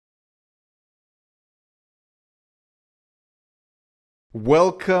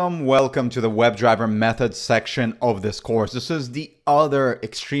Welcome to the WebDriver methods section of this course. This is the other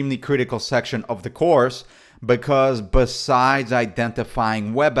extremely critical section of the course because besides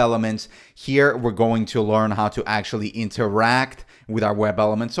identifying web elements, here we're going to learn how to actually interact with our web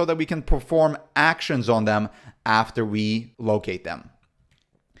elements so that we can perform actions on them after we locate them.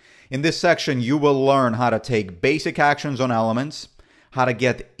 In this section, you will learn how to take basic actions on elements, how to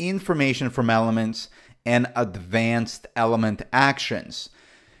get information from elements, and advanced element actions.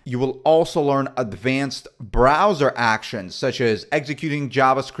 You will also learn advanced browser actions such as executing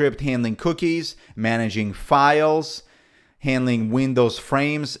JavaScript, handling cookies, managing files, handling Windows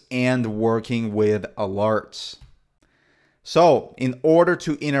frames, and working with alerts. So, in order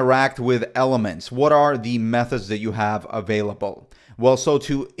to interact with elements, what are the methods that you have available? Well, so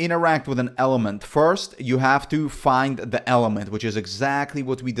to interact with an element, first you have to find the element, which is exactly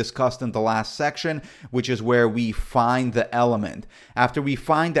what we discussed in the last section, which is where we find the element. After we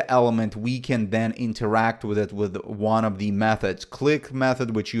find the element, we can then interact with it with one of the methods. Click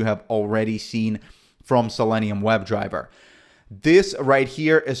method, which you have already seen from Selenium WebDriver. This right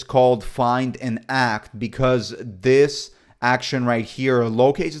here is called find and act because this action right here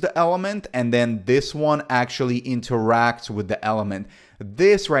locates the element, and then this one actually interacts with the element.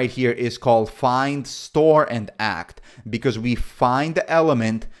 This right here is called find, store, and act because we find the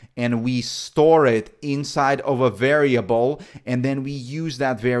element and we store it inside of a variable, and then we use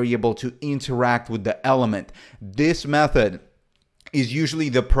that variable to interact with the element. This method is usually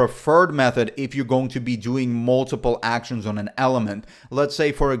the preferred method if you're going to be doing multiple actions on an element. Let's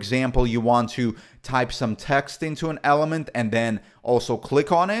say, for example, you want to type some text into an element and then also click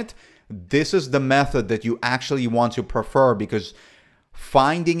on it. This is the method that you actually want to prefer because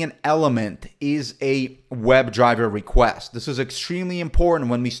finding an element is a WebDriver request. This is extremely important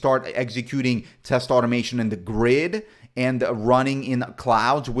when we start executing test automation in the grid and running in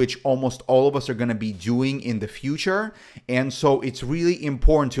clouds, which almost all of us are going to be doing in the future. And so it's really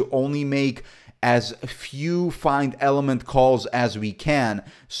important to only make as few find element calls as we can.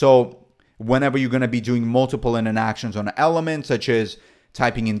 So whenever you're going to be doing multiple interactions on an element, such as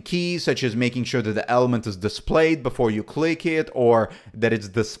typing in keys, such as making sure that the element is displayed before you click it, or that it's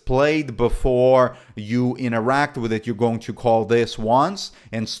displayed before you interact with it, you're going to call this once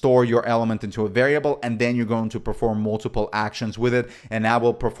and store your element into a variable, and then you're going to perform multiple actions with it, and that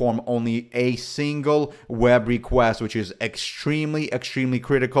will perform only a single web request, which is extremely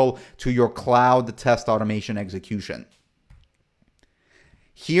critical to your cloud test automation execution.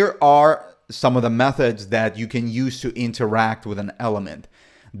 Here are some of the methods that you can use to interact with an element.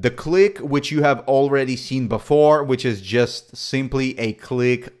 The click, which you have already seen before, which is just simply a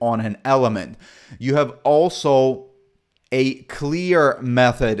click on an element. You have also a clear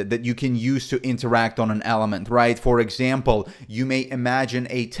method that you can use to interact on an element, right? For example, you may imagine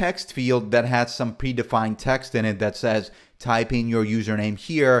a text field that has some predefined text in it that says, type in your username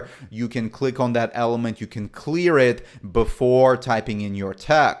here. You can click on that element, you can clear it before typing in your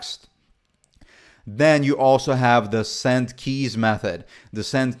text. Then you also have the send keys method. The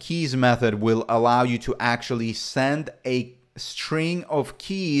send keys method will allow you to actually send a string of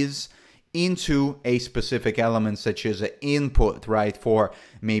keys into a specific element, such as an input, right? For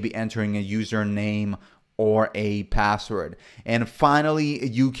maybe entering a username or a password. And finally,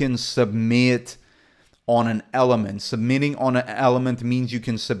 you can submit on an element. Submitting on an element means you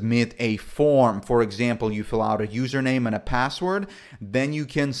can submit a form. For example, you fill out a username and a password, then you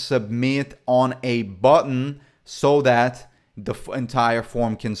can submit on a button so that the entire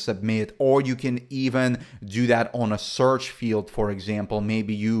form can submit, or you can even do that on a search field. For example,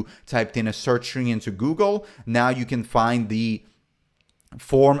 maybe you typed in a search string into Google. Now you can find the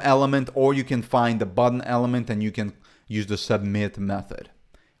form element, or you can find the button element, and you can use the submit method,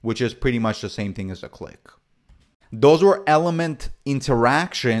 which is pretty much the same thing as a click. Those were element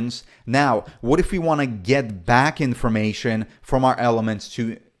interactions. Now, what if we want to get back information from our elements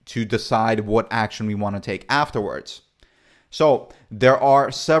to decide what action we want to take afterwards? So there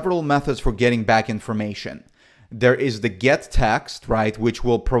are several methods for getting back information. There is the get text, right, which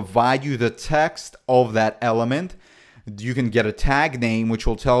will provide you the text of that element. You can get a tag name, which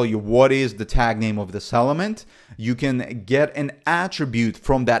will tell you what is the tag name of this element. You can get an attribute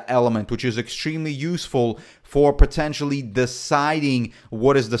from that element, which is extremely useful for potentially deciding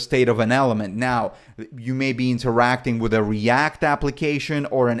what is the state of an element. Now, you may be interacting with a React application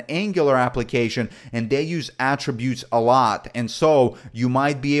or an Angular application, and they use attributes a lot. And so you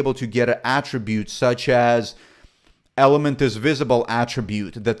might be able to get an attribute such as element is visible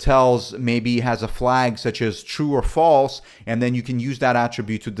attribute that tells, maybe has a flag such as true or false, and then you can use that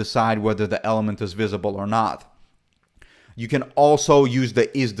attribute to decide whether the element is visible or not. You can also use the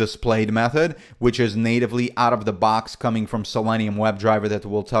isDisplayed method, which is natively out of the box coming from Selenium WebDriver that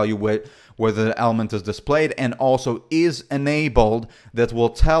will tell you whether the element is displayed, and also isEnabled that will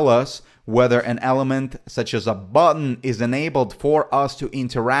tell us whether an element such as a button is enabled for us to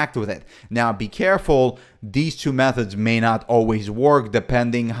interact with it. Now be careful, these two methods may not always work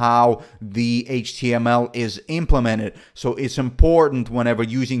depending how the HTML is implemented. So it's important whenever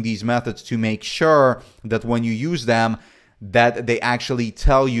using these methods to make sure that when you use them, that they actually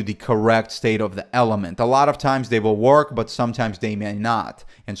tell you the correct state of the element. A lot of times they will work, but sometimes they may not.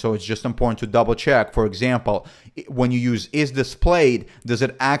 And so it's just important to double check. For example, when you use isDisplayed, does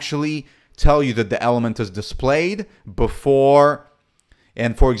it actually tell you that the element is displayed before?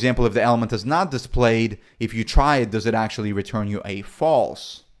 And for example, if the element is not displayed, if you try it, does it actually return you a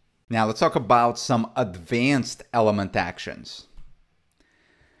false? Now let's talk about some advanced element actions.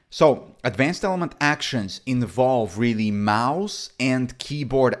 So advanced element actions involve really mouse and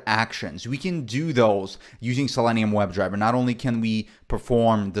keyboard actions. We can do those using Selenium WebDriver. Not only can we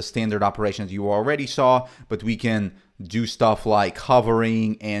perform the standard operations you already saw, but we can do stuff like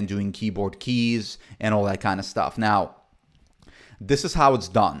hovering and doing keyboard keys and all that kind of stuff. Now, this is how it's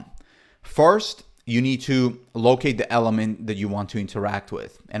done. First, you need to locate the element that you want to interact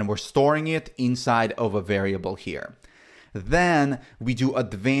with, and we're storing it inside of a variable here. Then we do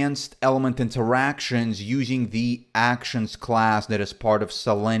advanced element interactions using the actions class that is part of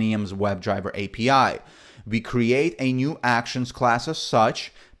Selenium's WebDriver API. We create a new actions class as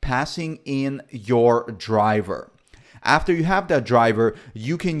such, passing in your driver. After you have that driver,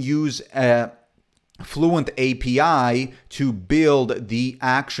 you can use a Fluent API to build the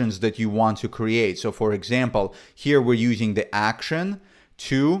actions that you want to create. So for example, here we're using the action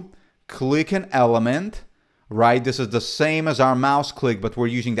to click an element, right? This is the same as our mouse click, but we're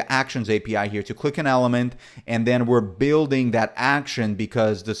using the actions API here to click an element, and then we're building that action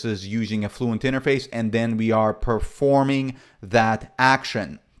because this is using a Fluent interface, and then we are performing that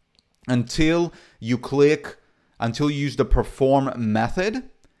action. Until you use the perform method,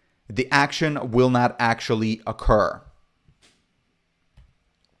 the action will not actually occur.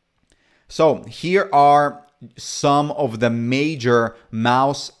 So here are some of the major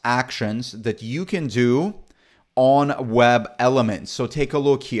mouse actions that you can do on web elements. So take a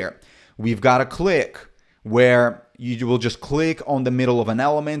look here. We've got a click where you will just click on the middle of an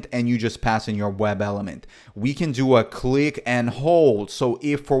element and you just pass in your web element. We can do a click and hold. So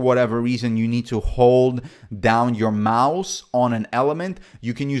if for whatever reason you need to hold down your mouse on an element,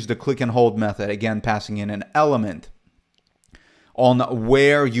 you can use the click and hold method, again passing in an element on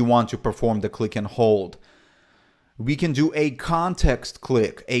where you want to perform the click and hold. We can do a context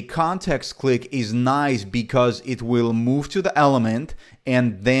click. A context click is nice because it will move to the element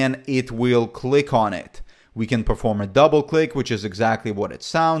and then it will click on it. We can perform a double click, which is exactly what it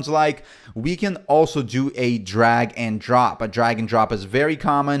sounds like. We can also do a drag and drop. A drag and drop is very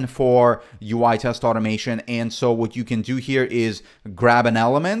common for UI test automation. And so what you can do here is grab an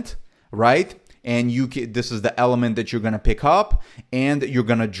element, right? And this is the element that you're going to pick up, and you're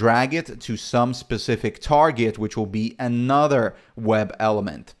going to drag it to some specific target, which will be another web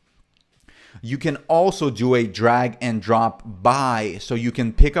element. You can also do a drag and drop by. So you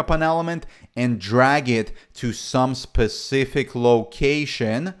can pick up an element and drag it to some specific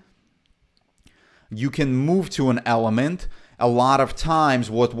location. You can move to an element. A lot of times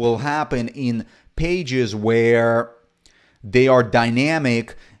what will happen in pages where they are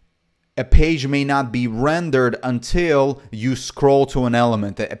dynamic, a page may not be rendered until you scroll to an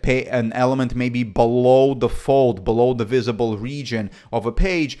element. An element may be below the fold, below the visible region of a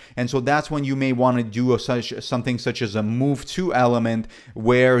page. And so that's when you may want to do something such as a move to element,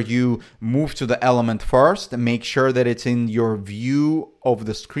 where you move to the element first and make sure that it's in your view of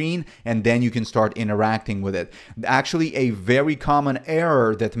the screen, and then you can start interacting with it. Actually, a very common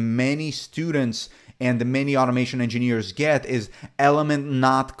error that many students and many automation engineers get is element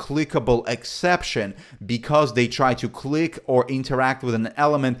not clickable exception, because they try to click or interact with an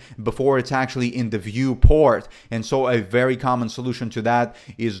element before it's actually in the viewport. And so a very common solution to that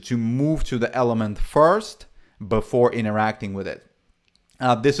is to move to the element first before interacting with it.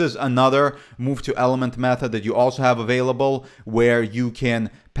 This is another move to element method that you also have available, where you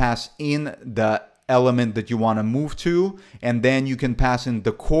can pass in the element that you want to move to, and then you can pass in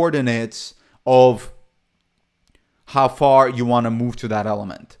the coordinates of how far you want to move to that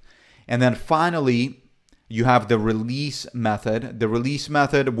element. And then finally, you have the release method. The release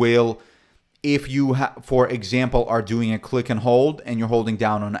method will, if you, for example, are doing a click and hold and you're holding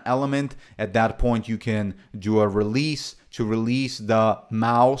down on an element, at that point you can do a release to release the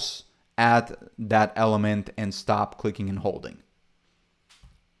mouse at that element and stop clicking and holding.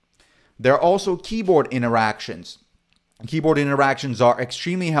 There are also keyboard interactions. Keyboard interactions are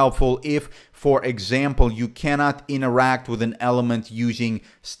extremely helpful if, for example, you cannot interact with an element using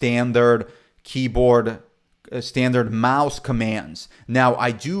standard mouse commands. Now,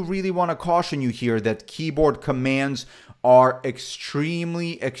 I do really want to caution you here that keyboard commands are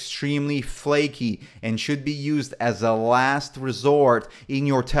extremely flaky and should be used as a last resort in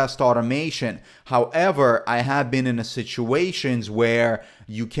your test automation. However, I have been in situations where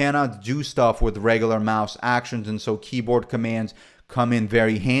you cannot do stuff with regular mouse actions, and so keyboard commands come in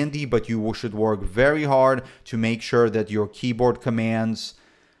very handy, but you should work very hard to make sure that your keyboard commands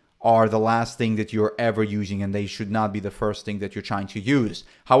are the last thing that you're ever using, and they should not be the first thing that you're trying to use.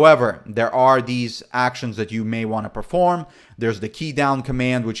 However, there are these actions that you may want to perform. There's the key down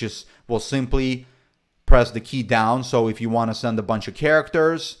command, which will simply press the key down. So if you want to send a bunch of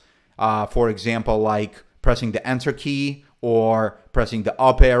characters, for example, like pressing the enter key or pressing the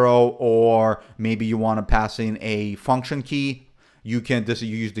up arrow, or maybe you want to pass in a function key, you can just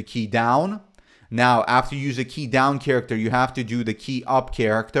use the key down. Now, after you use a key down character, you have to do the key up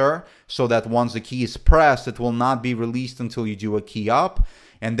character so that once the key is pressed, it will not be released until you do a key up.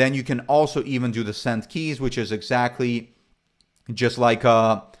 And then you can also even do the send keys, which is exactly just like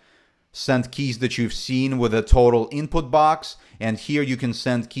send keys that you've seen with a total input box. And here you can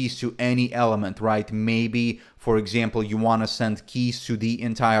send keys to any element, right? Maybe, for example, you want to send keys to the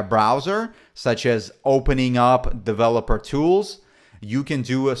entire browser, such as opening up developer tools. You can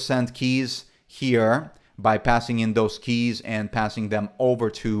do a send keys here by passing in those keys and passing them over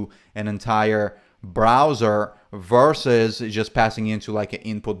to an entire browser versus just passing into like an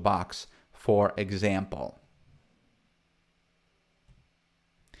input box, for example.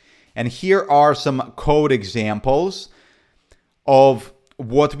 And here are some code examples of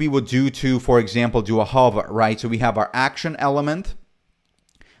what we would do to, for example, do a hover, right? So we have our action element.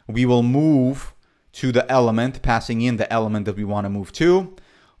 We will move to the element, passing in the element that we want to move to.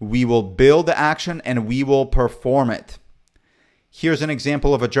 We will build the action and we will perform it. Here's an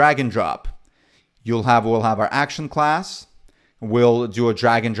example of a drag and drop. We'll have our action class. We'll do a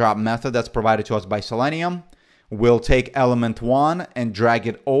drag and drop method that's provided to us by Selenium. We'll take element 1 and drag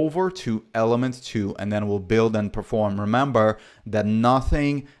it over to element 2, and then we'll build and perform. Remember that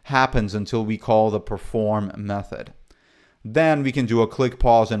nothing happens until we call the perform method. Then we can do a click,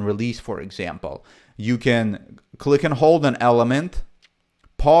 pause, and release, for example. You can click and hold an element,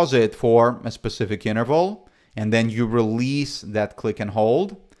 pause it for a specific interval, and then you release that click and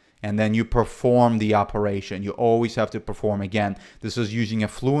hold, and then you perform the operation. You always have to perform again. This is using a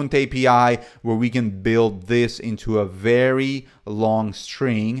Fluent API where we can build this into a very long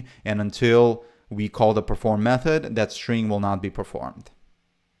string, and until we call the perform method, that string will not be performed.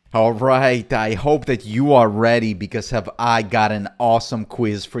 All right, I hope that you are ready, because I got an awesome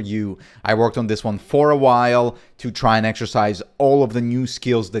quiz for you. I worked on this one for a while to try and exercise all of the new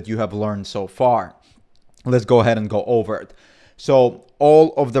skills that you have learned so far. Let's go ahead and go over it. So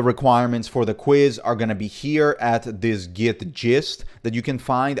all of the requirements for the quiz are going to be here at this Git gist that you can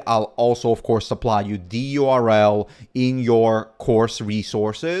find. I'll also, of course, supply you the URL in your course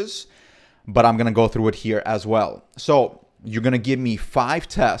resources, but I'm going to go through it here as well. So you're going to give me 5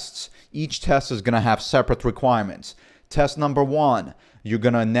 tests. Each test is going to have separate requirements. Test number 1, you're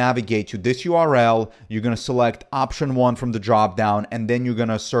going to navigate to this URL. You're going to select option 1 from the dropdown, and then you're going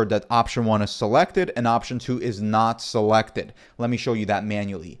to assert that option 1 is selected and option 2 is not selected. Let me show you that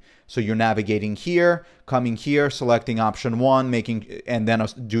manually. So you're navigating here, coming here, selecting option 1, and then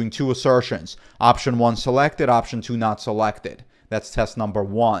doing 2 assertions. Option 1 selected, option 2 not selected. That's test number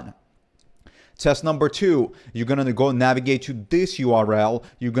 1. Test number 2, you're going to go navigate to this URL.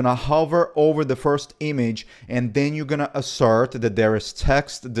 You're going to hover over the first image, and then you're going to assert that there is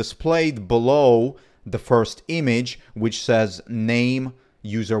text displayed below the first image, which says name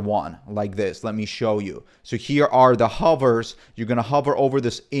user1, like this. Let me show you. So here are the hovers. You're going to hover over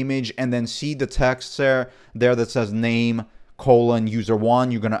this image and then see the text there that says name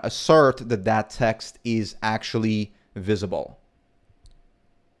user1. You're going to assert that that text is actually visible.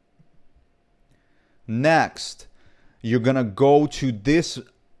 Next, you're going to go to this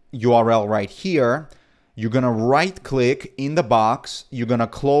URL right here. You're going to right click in the box. You're going to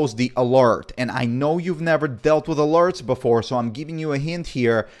close the alert. And I know you've never dealt with alerts before, so I'm giving you a hint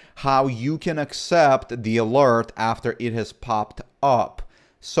here how you can accept the alert after it has popped up.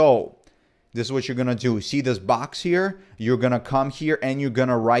 So this is what you're gonna do. See this box here? You're gonna come here and you're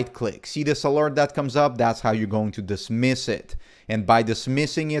gonna right click. See this alert that comes up? That's how you're going to dismiss it. And by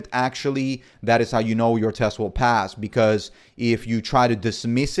dismissing it, actually, that is how you know your test will pass, because if you try to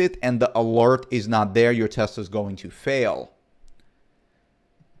dismiss it and the alert is not there, your test is going to fail.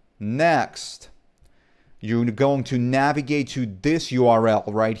 Next, you're going to navigate to this URL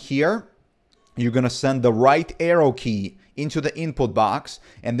right here. You're going to send the right arrow key into the input box,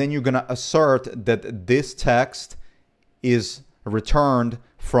 and then you're going to assert that this text is returned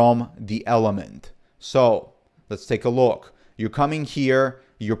from the element. So let's take a look. You're coming here,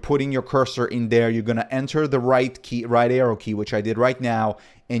 you're putting your cursor in there, you're going to enter the right arrow key, which I did right now,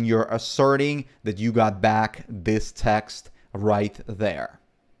 and you're asserting that you got back this text right there.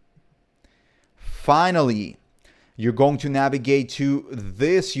 Finally, you're going to navigate to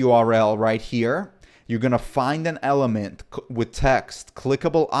this URL right here. You're going to find an element with text,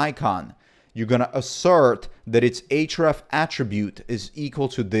 clickable icon. You're going to assert that its href attribute is equal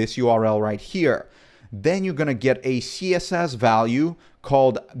to this URL right here. Then you're going to get a CSS value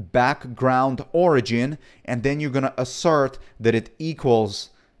called background origin, and then you're going to assert that it equals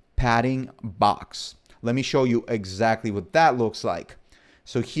padding box. Let me show you exactly what that looks like.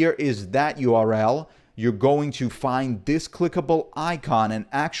 So here is that URL. You're going to find this clickable icon, and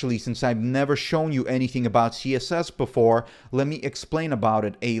actually, since I've never shown you anything about CSS before, let me explain about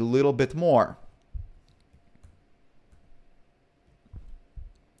it a little bit more.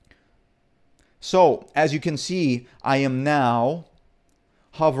 So, as you can see, I am now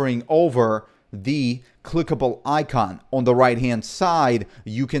hovering over the clickable icon. On the right hand side,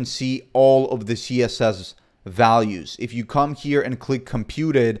 you can see all of the CSS values. If you come here and click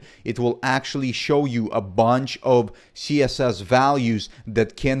computed, it will actually show you a bunch of CSS values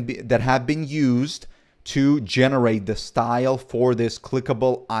that have been used to generate the style for this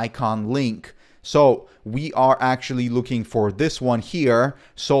clickable icon link. So we are actually looking for this one here.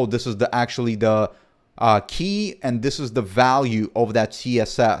 So this is actually the key, and this is the value of that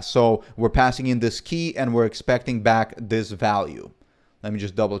CSS. So we're passing in this key and we're expecting back this value. Let me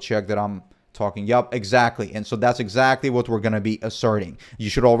just double check that I'm talking. Yup, exactly. And so that's exactly what we're going to be asserting. You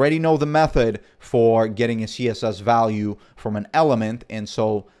should already know the method for getting a CSS value from an element, and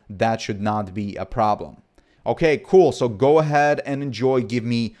so that should not be a problem. Okay, cool. So go ahead and enjoy. Give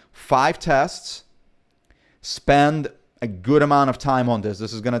me 5 tests. Spend a good amount of time on this.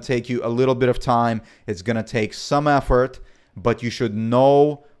 This is going to take you a little bit of time. It's going to take some effort, but you should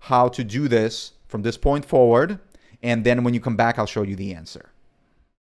know how to do this from this point forward. And then when you come back, I'll show you the answer.